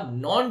as the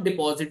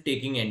non-deposit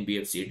taking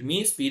NBFC. It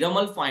means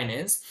Piramal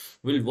Finance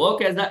will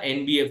work as the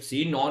NBFC,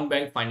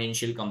 non-bank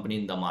financial company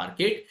in the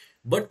market,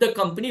 but the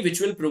company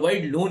which will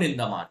provide loan in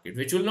the market,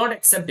 which will not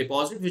accept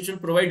deposit, which will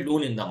provide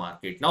loan in the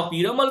market. Now,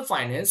 Piramal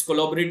Finance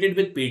collaborated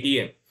with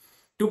Paytm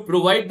to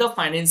provide the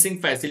financing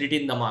facility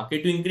in the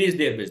market to increase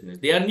their business.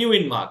 They are new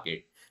in market.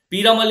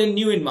 Piramal is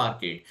new in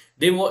market.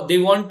 They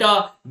want a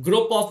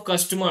group of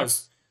customers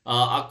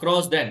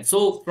across them.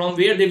 So from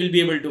where they will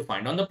be able to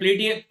find on the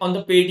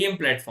Paytm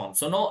platform.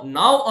 So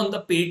now on the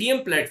Paytm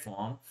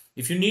platform,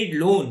 if you need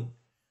loan,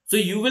 so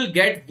you will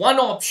get one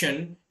option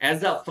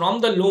as a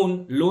from the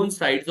loan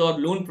sites or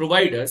loan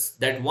providers.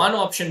 That one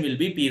option will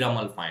be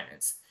Piramal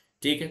Finance.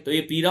 ठीक है, तो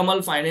ये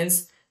Piramal Finance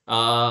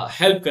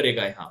help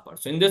करेगा यहाँ पर.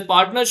 So in this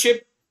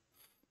partnership,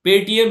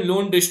 Paytm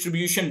loan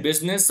distribution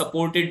business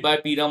supported by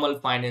Piramal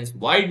Finance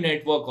wide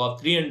network of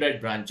 300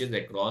 branches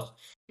across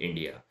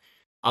India.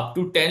 Up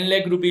to 10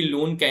 lakh rupee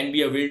loan can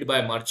be availed by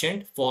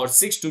merchant for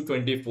 6 to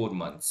 24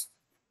 months.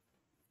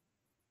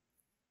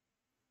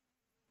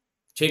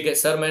 ठीक है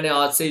sir, मैंने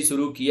आज से ही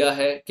शुरू किया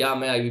है, क्या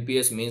मैं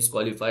IBPS मेंस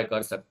क्वालिफाई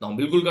कर सकता हूं?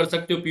 बिल्कुल कर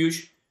सकते हो पीयूष,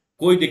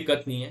 कोई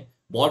दिक्कत नहीं है,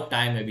 बहुत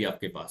टाइम है अभी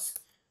आपके पास.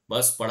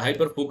 बस पढ़ाई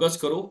पर फोकस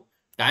करो,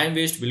 टाइम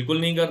वेस्ट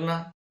बिल्कुल नहीं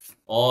करना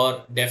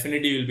और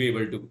definitely will be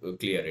able to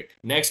clear it.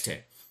 Next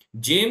है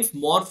James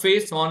Morphe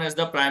on as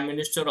the prime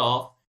minister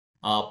of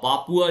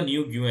Papua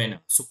New Guinea.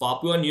 So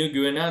Papua New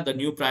Guinea, the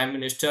new prime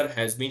minister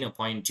has been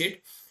appointed.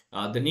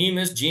 The name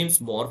is James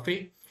Morphy.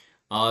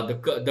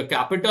 The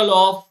capital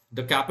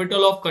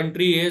of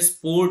country is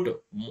Port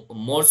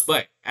Moresby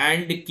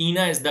and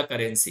Kina is the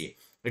currency.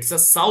 It's a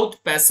South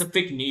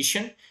Pacific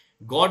nation,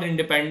 got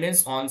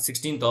independence on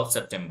 16th of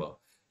September.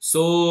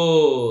 So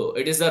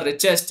it is the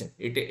richest.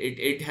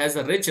 It has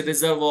a rich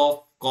reserve of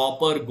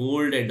copper,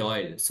 gold, and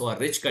oil. So a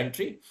rich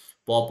country,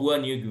 Papua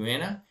New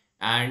Guinea.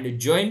 And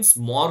James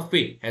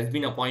Morphy has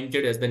been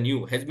elected as the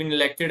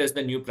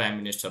new prime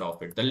minister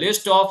of it. The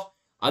list of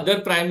other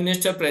prime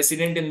minister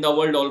president in the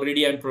world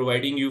already I'm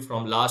providing you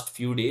from last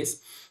few days.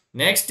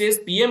 Next is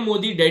PM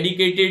Modi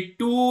dedicated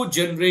two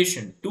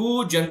generation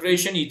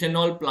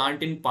ethanol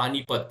plant in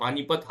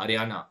Panipat,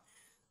 Haryana.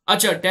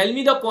 Acha, tell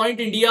me the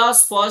point.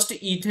 India's first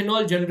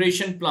ethanol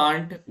generation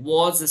plant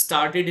was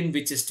started in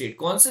which state?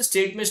 कौन से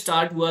state में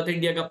start हुआ था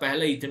India का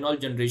पहला ethanol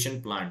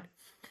generation plant?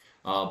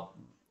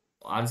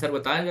 Answer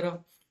बताएं जरा.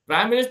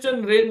 Prime minister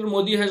Narendra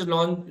Modi has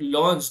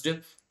launched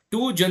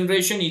 2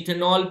 generation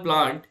ethanol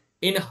plant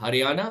in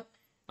Haryana.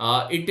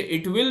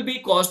 It will be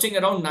costing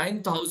around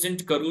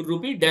 9,000 crore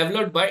rupee,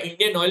 developed by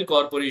Indian Oil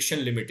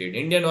Corporation Limited.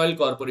 Indian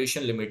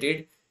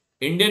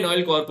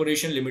Oil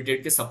Corporation Limited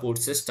के support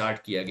से start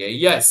किया गया.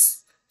 Yes,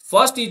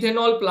 first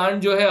ethanol plant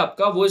जो है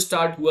आपका वो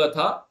start हुआ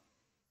था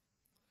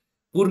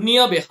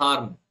Purnia, Bihar.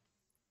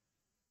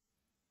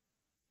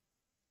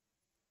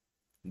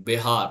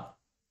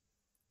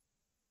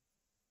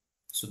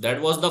 So that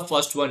was the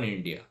first one in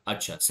India.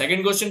 अच्छा,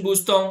 second question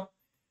पूछता हूं.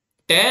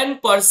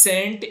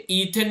 10%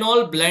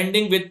 ethanol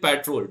blending with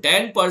petrol.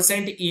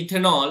 10%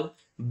 ethanol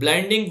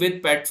blending with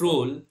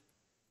petrol.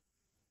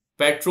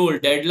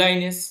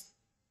 Deadline is,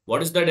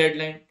 what is the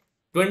deadline?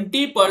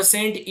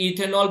 20%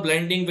 ethanol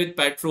blending with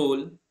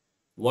petrol.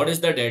 What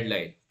is the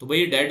deadline? तो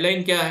भाई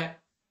deadline क्या है?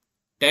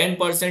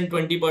 10%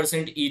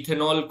 20%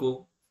 ethanol को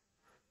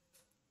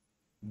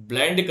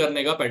blend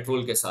करने का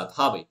पेट्रोल के साथ.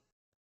 हाँ भाई,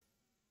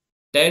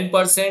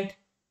 10%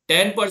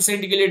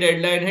 के लिए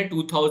डेडलाइन है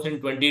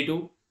 2022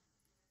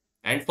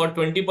 एंड फॉर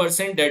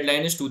 20%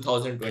 डेडलाइन इज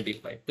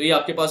 2025. तो ये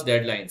आपके पास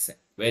डेडलाइंस है.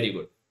 Very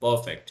good,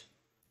 perfect.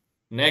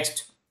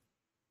 Next,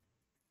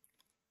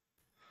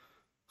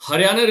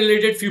 Haryana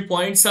related few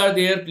points are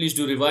there, please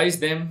do revise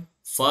them.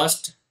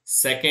 First,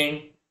 second,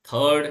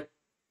 third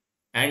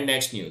and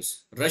next news.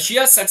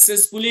 Russia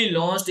successfully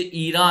launched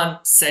Iran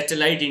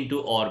satellite into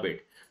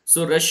orbit.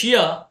 So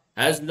Russia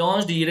has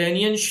launched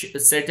Iranian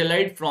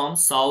satellite from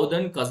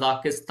southern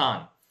Kazakhstan.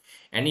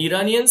 An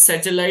Iranian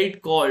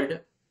satellite called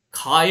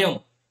CAIIB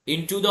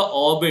into the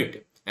orbit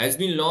has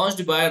been launched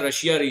by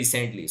Russia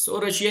recently. So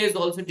Russia is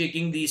also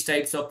taking these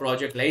types of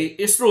projects. Like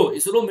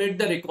ISRO made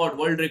the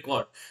world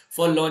record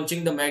for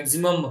launching the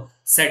maximum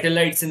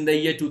satellites in the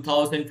year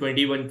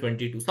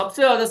 2021-22.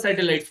 सबसे ज़्यादा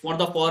satellites for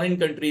the foreign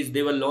countries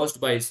they were launched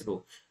by ISRO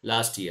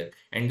last year,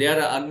 and they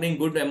are earning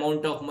good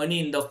amount of money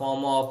in the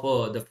form of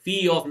the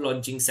fee of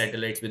launching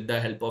satellites with the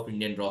help of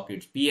Indian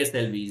rockets,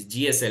 PSLVs,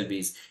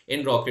 GSLVs in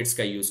rockets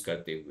का use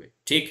करते हुए.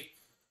 ठीक,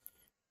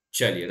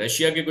 चलिए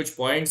Russia के कुछ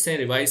points हैं,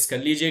 revise कर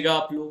लीजिएगा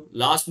आप लोग.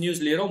 लास्ट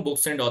न्यूज ले रहा हूं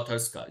बुक्स एंड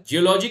ऑथर्स का.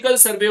 Geological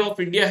survey of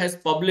India has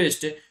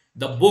published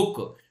the book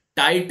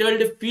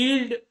titled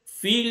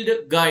field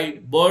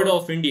guide bird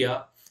of India.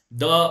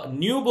 The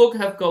new book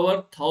have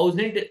covered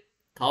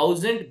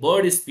 1000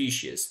 bird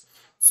species.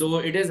 So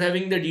it is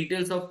having the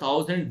details of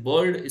 1000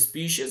 bird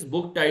species,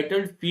 book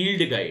titled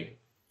Field Guide.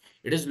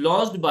 It is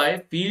launched by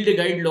Field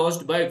Guide,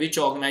 launched by which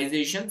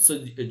organization? So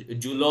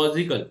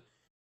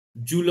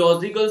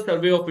zoological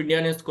survey of India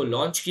ने इसको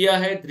launch किया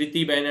है.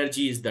 धृति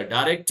Banerjee is the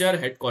director.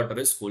 Headquarter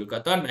is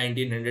Kolkata.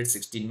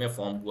 1916 में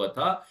form हुआ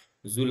था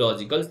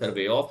zoological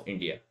survey of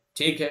India.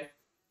 ठीक है.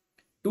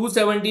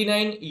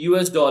 279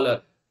 US dollar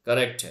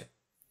correct है,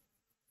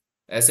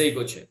 ऐसे ही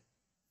कुछ है.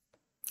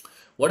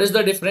 What is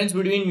the difference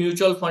between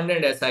mutual fund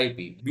and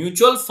SIP?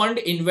 Mutual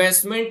fund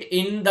investment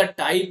in the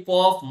type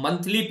of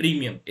monthly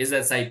premium is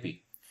SIP.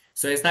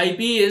 So SIP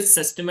is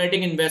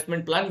systematic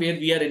investment plan where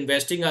we are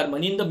investing our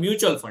money in the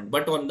mutual fund,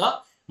 but on the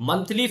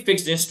monthly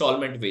fixed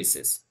installment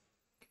basis.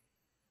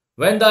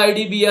 When the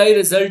IDBI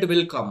result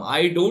will come,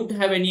 I don't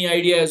have any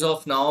idea as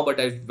of now, but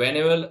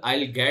whenever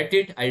I'll get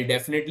it, I'll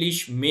definitely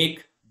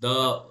make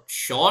the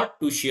short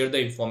to share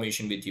the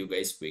information with you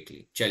guys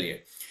quickly. Chaliye.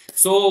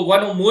 So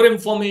one more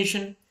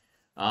information.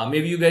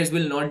 Maybe you guys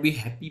will not be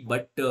happy,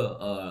 but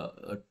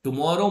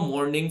tomorrow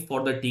morning for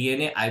the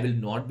TNA, I will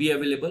not be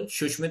available.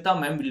 Shushmita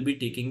ma'am will be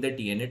taking the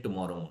TNA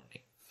tomorrow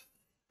morning.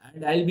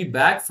 And I'll be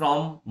back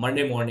from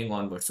Monday morning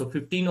onwards. So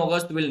 15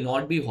 August will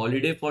not be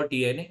holiday for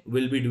TNA.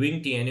 We'll be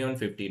doing TNA on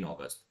 15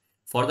 August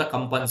for the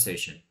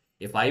compensation.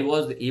 If I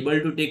was able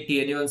to take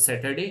TNA on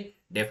Saturday,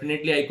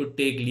 definitely I could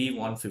take leave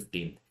on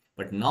 15th.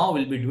 But now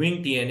we'll be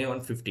doing TNA on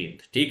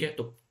 15th. ठीक है,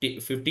 तो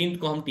 15th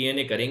को हम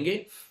TNA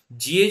करेंगे.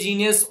 GA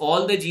Genius,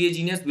 all the GA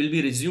Genius will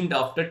be resumed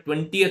after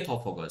 20th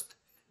of August.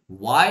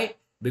 Why?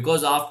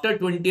 Because after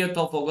 20th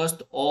of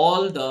August,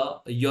 all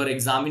your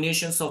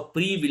examinations of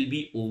pre will be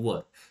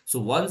over.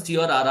 So once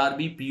your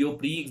RRB PO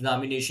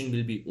pre-examination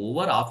will be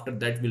over, after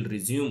that we'll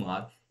resume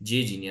our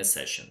GA Genius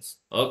sessions.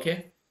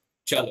 Okay?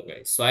 Chalo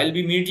guys. So I'll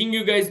be meeting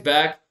you guys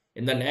back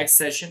in the next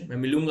session. मैं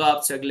मिलूंगा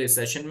आपसे अगले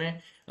session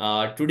में.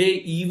 Today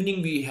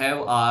evening we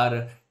have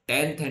our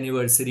 10th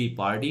anniversary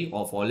party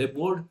of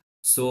Oliveboard.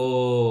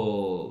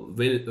 So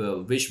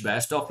we'll wish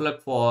best of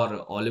luck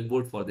for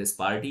Oliveboard for this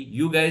party.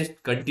 You guys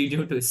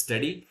continue to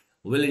study.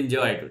 We'll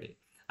enjoy today.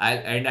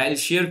 I'll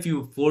share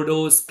few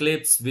photos,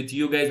 clips with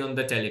you guys on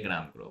the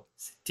Telegram group.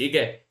 ठीक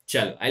है,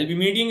 चल. I'll be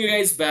meeting you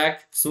guys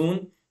back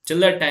soon. Till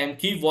that time,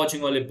 keep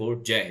watching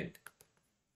Oliveboard. Jai Hind.